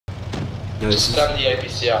No, Just spam the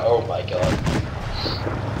APCR. Oh my god.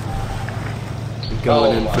 I'm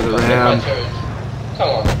going in for the ram. Come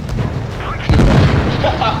on.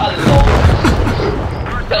 Lol.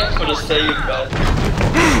 Thanks for the save, man.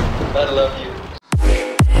 I love you.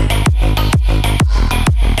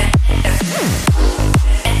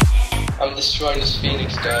 I'm destroying this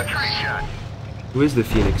Phoenix guy. Who is the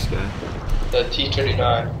Phoenix guy? The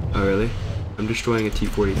T-39. Oh really? I'm destroying a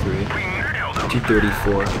T-43.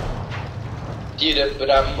 T-34. Dude, but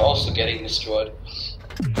I'm also getting destroyed.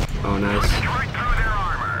 Oh nice.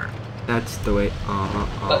 That's the way.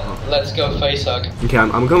 Let's go face hug. Okay,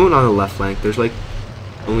 I'm going on the left flank. There's like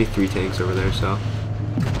only 3 tanks over there, so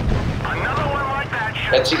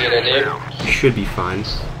That's a good idea. should be fine.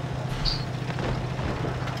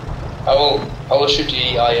 I will shoot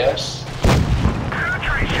the EIS.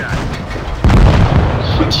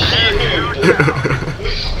 Dude.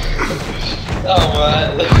 Oh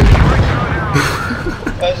man.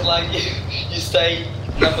 That's like you say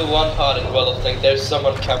number 1 part in World of Tanks. There's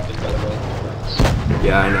someone camping by the way.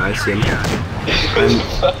 Yeah, I know. I see him.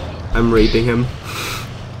 I'm raping him.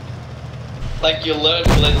 Like you learn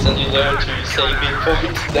Blitz and you learn to save big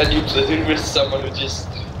points, then you platoon with someone who just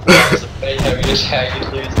has a very heavy attack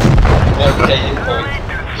and lose 1k hit point.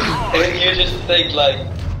 And you just think like,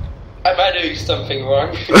 am I doing something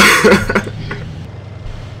wrong?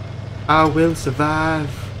 I will survive.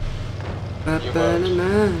 Oh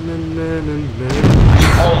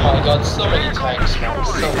my god, so many tanks, man.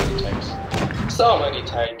 So many tanks. So many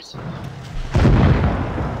tanks.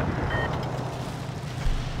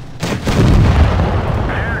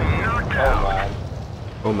 Oh man.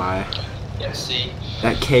 Oh my. Yeah, see.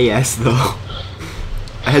 That KS though.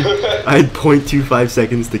 I had 0.25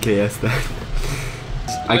 seconds to KS that.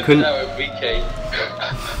 I couldn't.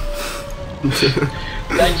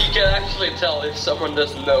 Like you can actually tell if someone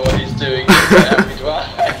doesn't know what he's doing every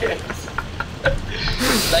drive.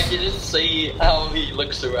 Like you just see how he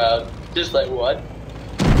looks around, just like what?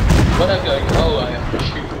 What I'm going? Oh, I have to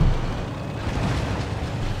shoot.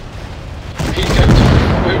 He's going to.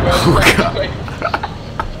 We were in such space.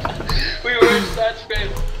 We were in such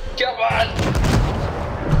space. Come on.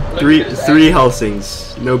 Three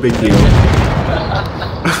Helsings, no big deal.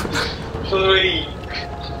 3.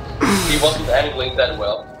 He wasn't angling that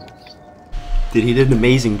well. He did an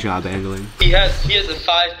amazing job angling. He has a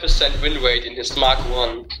 5% win rate in his Mark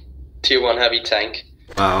 1 Tier 1 heavy tank.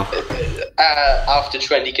 Wow. After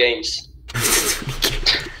 20 games.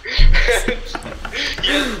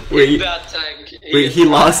 Wait, that tank.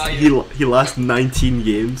 he lost 19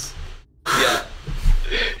 games. Yeah.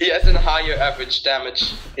 He has a higher average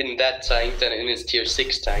damage in that tank than in his Tier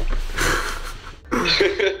 6 tank.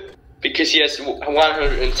 Because he has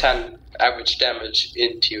 110 average damage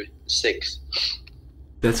in Tier 6.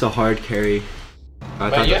 That's a hard carry.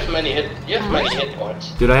 Man, you have many hit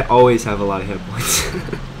points. Dude, I always have a lot of hit points.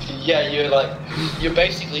 Yeah, you're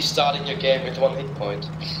basically starting your game with 1 hit point.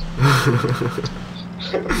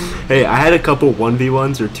 Hey, I had a couple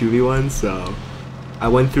 1v1s or 2v1s, so I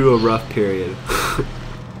went through a rough period.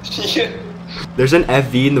 There's an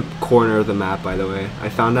FV in the corner of the map, by the way. I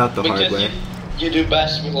found out the hard way. You do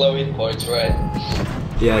best with low hit points, right?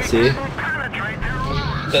 Yeah, see?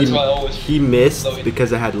 That's why I always. He missed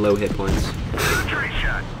because I had low hit points.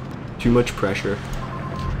 Too much pressure.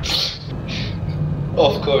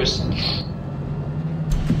 Of course.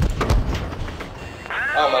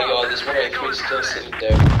 Oh my god, this one is still sitting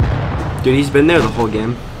there. Dude, he's been there the whole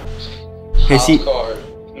game. Hey, see?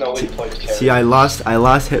 No hit point carry. See, I lost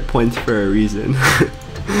hit points for a reason.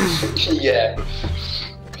 Yeah.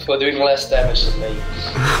 For doing less damage than me.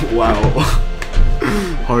 Wow.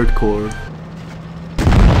 Hardcore.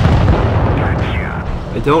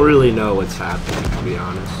 I don't really know what's happening, to be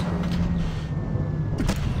honest.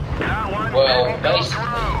 Well,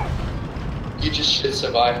 basically, you just should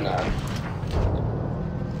survive now.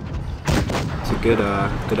 It's a good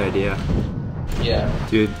idea. Yeah.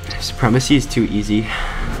 Dude, supremacy is too easy.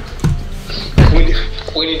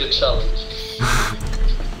 We need a challenge.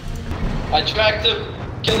 I tracked him.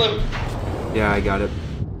 Kill him. Yeah, I got it.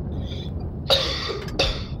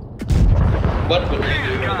 What would you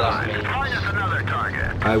do without me?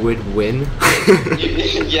 I would win.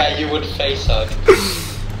 Yeah, you would face hug.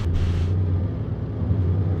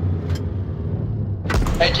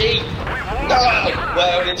 Hey G! No!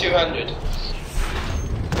 We're only 200.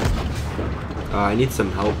 I need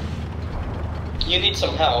some help. You need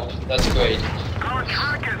some help? That's great. Oh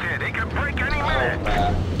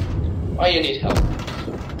man. Why you need help?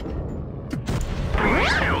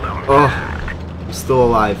 Oh, I'm still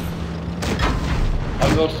alive.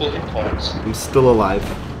 I'm going full hit points. I'm still alive.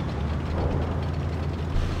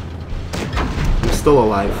 still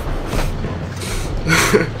alive.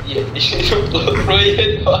 Yeah, you blew 3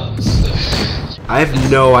 hit points. I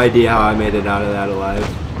have no idea how I made it out of that alive.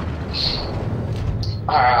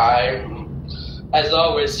 As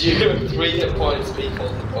always, you have 3 hit points before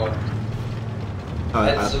the point.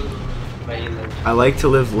 That's amazing. I like to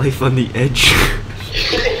live life on the edge.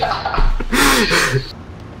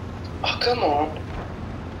 Oh, come on.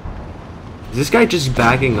 Is this guy just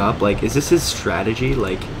backing up? Like, is this his strategy?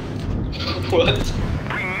 Like, What?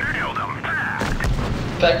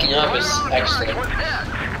 Backing up is excellent.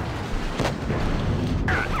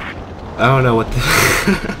 I don't know what the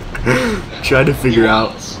trying to figure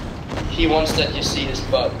out. He wants that you see his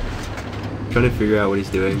butt. Trying to figure out what he's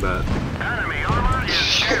doing, but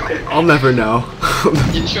I'll never know.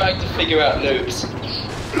 You're trying to figure out noobs.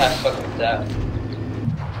 Have fun with that.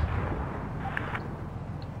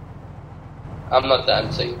 I'm not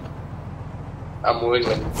dancing. I'm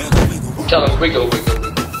wiggling. Tell him wiggle, wiggle,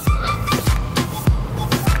 wiggle.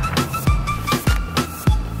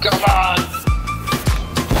 Come on!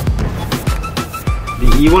 The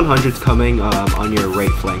E100's coming on your right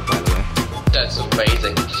flank, by the way. That's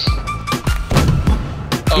amazing.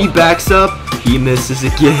 He backs up, he misses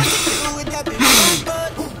again.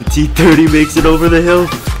 The T30 makes it over the hill,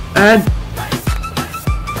 and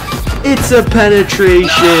it's a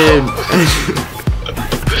penetration! No!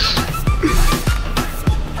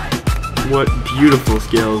 What beautiful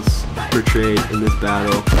skills portrayed in this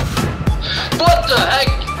battle. What the heck?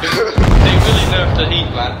 They really nerfed the heat,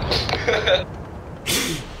 man.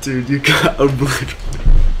 Dude, you got obliterated.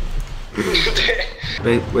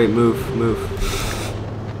 Wait, move.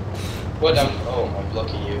 What? I'm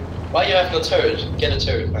blocking you. Why you have no turret? Get a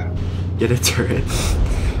turret, man. Get a turret.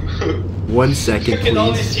 1 second, Look at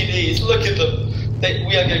all please. these TDs, look at them.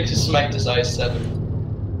 We are going to smack this i7.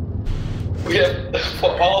 We have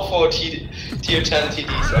all 4 tier 10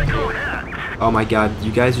 TDs up here. Oh my god,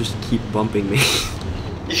 you guys just keep bumping me.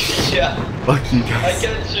 Yeah. Fuck you guys. I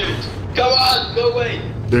can't shoot. Come on, go away.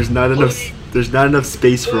 There's not enough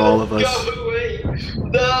space for all of us. Go away.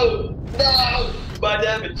 No. My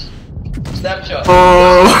damage. Snapshot.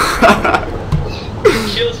 Oh.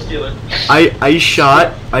 Kill stealer. I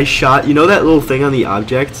shot, you know that little thing on the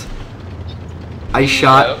object? I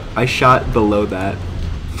shot below that.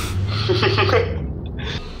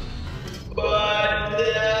 What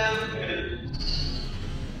damage?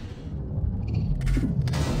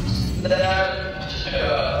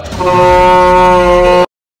 Snapshot. Oh.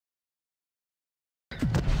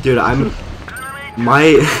 Dude,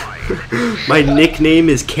 my nickname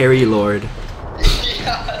is Carry Lord.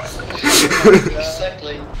 Yes.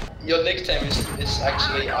 Exactly. Your nickname is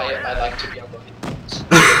actually I like to be on the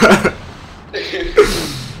videos.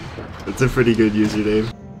 That's a pretty good username.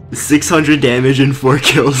 600 damage and 4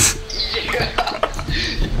 kills. Yeah.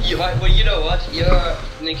 Well, you know what? Your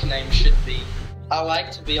nickname should be I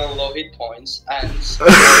like to be on low hit points and also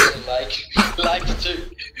like to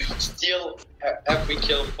steal every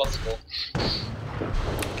kill possible.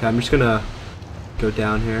 Okay, I'm just gonna go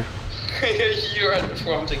down here. You're at the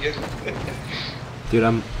front again. Dude,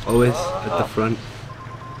 I'm always at the front.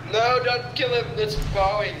 No, don't kill him. That's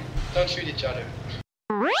bowing. Don't shoot each other.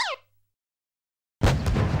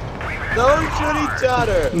 Don't shoot each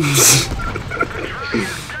other!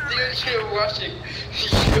 Dude, you're rushing.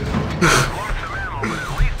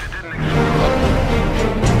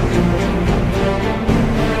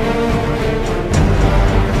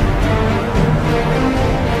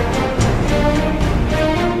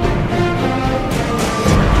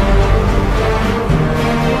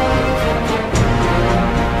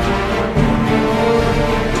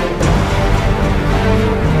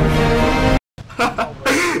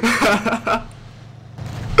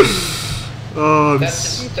 Oh,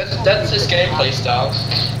 That's his gameplay style.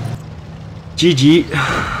 GG. I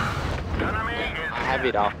have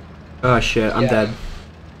it off. Oh shit, I'm dead.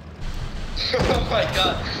 Oh my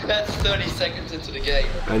god, that's 30 seconds into the game.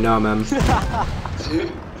 I know, man. He's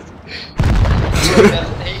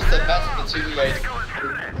the best platoon mate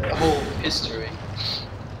in the whole history.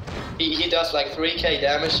 He does like 3k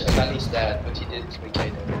damage and then he's dead, but he did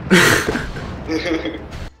 3k damage.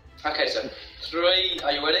 Okay, so 3,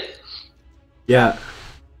 are you ready? Yeah.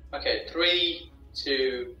 Okay, 3,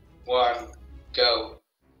 2, 1, go.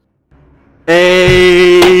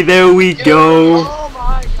 Hey, there we go. Oh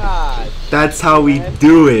my god! That's how we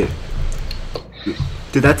do it.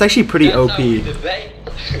 Dude, that's actually pretty That's OP. how we debate.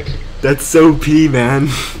 That's so P, man.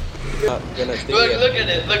 Gonna stay Look at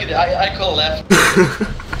it, I call left.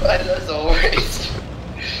 As always.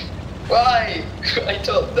 Why? I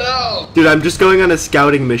don't know. Dude, I'm just going on a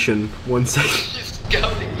scouting mission. 1 second. He's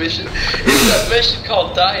scouting mission. It's that mission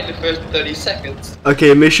called die in the first 30 seconds.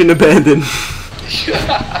 Okay, mission abandoned.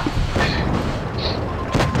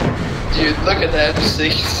 Dude, look at that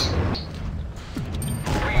M6.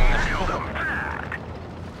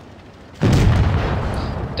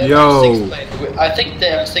 The Yo. M6 played, I think the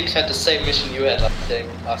M6 had the same mission you had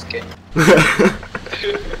last game.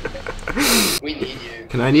 We need you.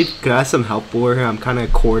 Can I have some help over here? I'm kind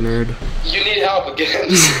of cornered. You need help again.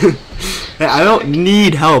 Hey, I don't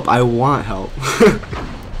need help. I want help.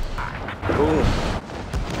 Boom.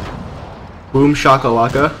 Boom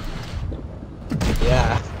shakalaka.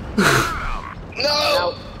 Yeah.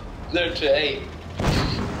 No! They're to 8.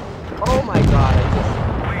 Oh my god,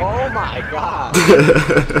 oh my god.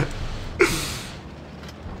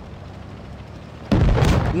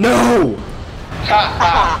 No!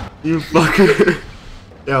 Ha You fucker.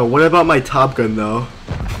 Yo, what about my Top Gun though?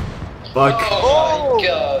 Fuck. Oh my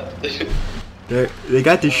god. They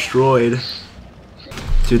got destroyed.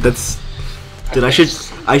 Dude, that's... Dude,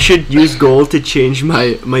 I should use gold to change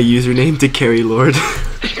my username to Carry Lord.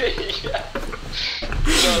 Yeah.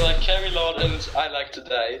 So like Carry Lord and I like to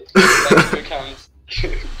die. Like two accounts.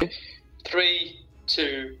 3,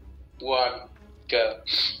 2, 1, go.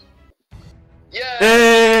 Yeah.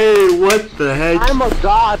 Hey, what the heck? I'm a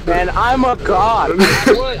god, man. I'm a god. I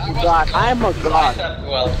swear to God, I'm a god.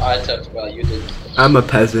 I tapped well, you did. I'm a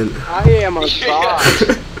peasant. I am a god.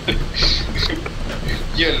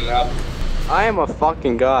 You're not. I am a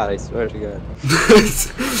fucking god, I swear to God.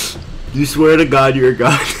 You swear to God you're a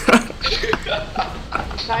god.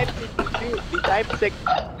 Type 6.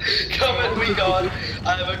 Come at me, God.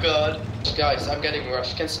 I'm a god. Guys, I'm getting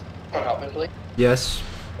rushed. Can someone help me, please? Yes.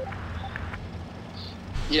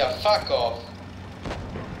 Yeah, fuck off.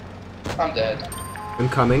 I'm dead. I'm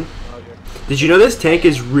coming. Did you know this tank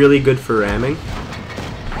is really good for ramming?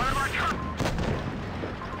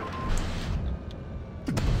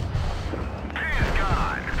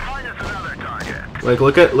 Like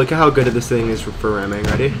look at how good this thing is for ramming.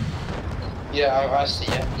 Ready? Yeah, I see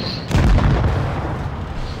it.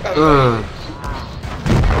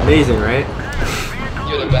 Amazing, right?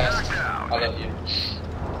 You're the best. I love you.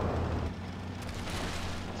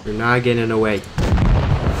 You're not getting away.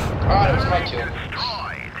 Alright, it was my kill.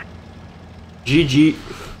 GG.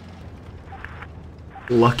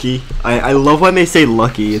 Lucky. I love when they say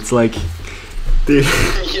lucky. It's like, dude.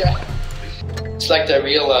 Yeah. It's like they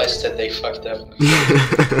realized that they fucked up.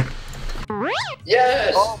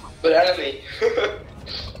 Yes! But enemy.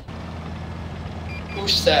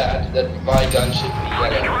 Who's sad that my gun should be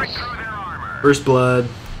yellow? First blood.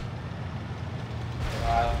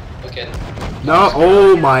 Okay. No,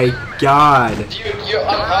 oh my god. Dude, you're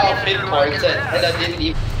on half hit points and I didn't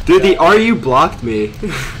even... Dude, the RU blocked me.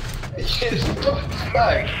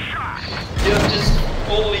 Fuck. You're just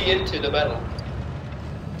fully into the battle.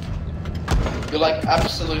 You're like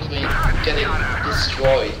absolutely getting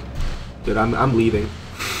destroyed. Dude, I'm leaving.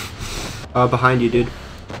 Behind you, dude.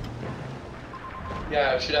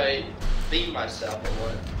 Yeah, should I leave myself or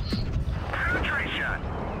what?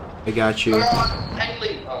 I got you. Come on,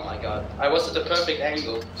 angling! Oh my god, I was at the perfect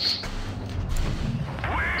angle.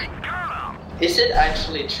 Is it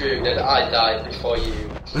actually true that I died before you?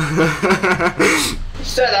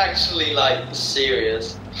 Is that actually like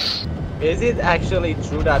serious? Is it actually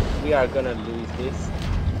true that we are gonna lose this?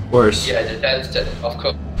 Worse. Yeah, that's that. Of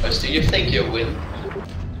course. Do you think you'll win?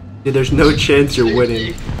 Dude, there's no chance you're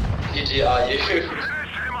winning. GG, are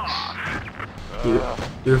you?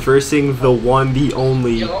 You're versing the one, the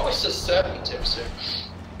only You're always a certain Timster.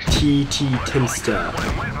 TTTimster.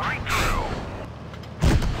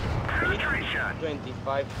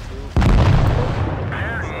 25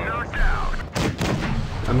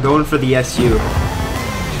 I'm going for the SU.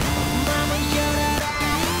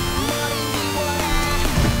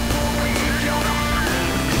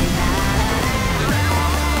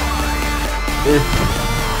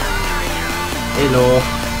 Hello.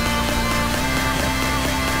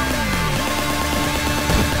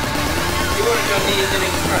 You want to go need an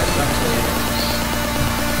express, absolutely.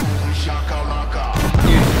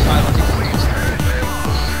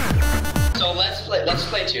 So let's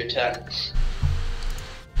play to your 10.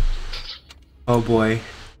 Oh boy.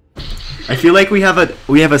 I feel like we have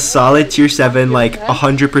a solid tier 7 like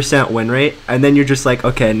 100% win rate, and then you're just like,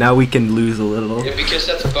 okay, now we can lose a little. Yeah, because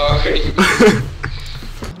that's boring.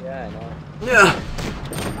 Yeah, I know. Yeah.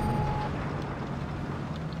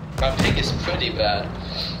 My pick is pretty bad.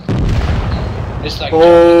 It's like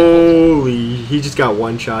Holy, he just got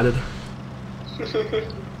one-shotted.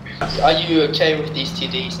 Are you okay with these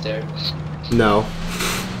TDs there? No.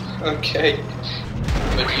 Okay.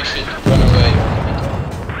 But you should run away.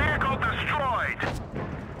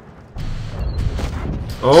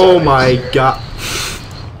 Oh Sorry. my god.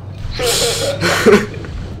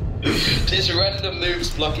 These random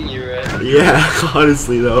noobs blocking you, right? Yeah,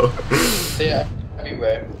 honestly though. Yeah,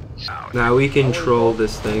 everywhere. Now we control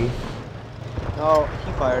this thing. No,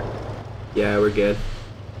 he fired. Yeah, we're good.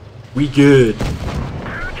 We good.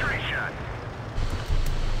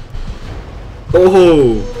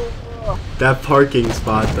 Oh, that parking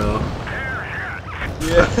spot though.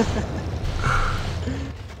 Yeah.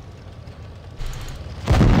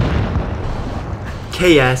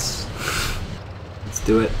 KS. Let's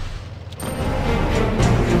do it.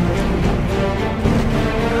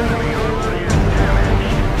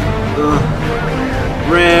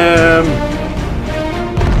 Ram.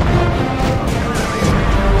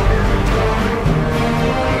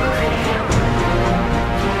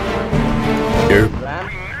 Here.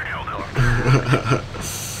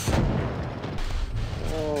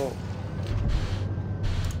 Oh.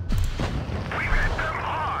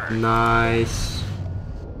 Nice.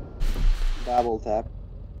 Double tap.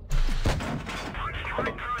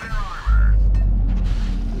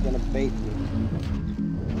 You're gonna bait me.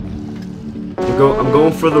 I'm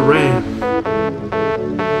going for the ram.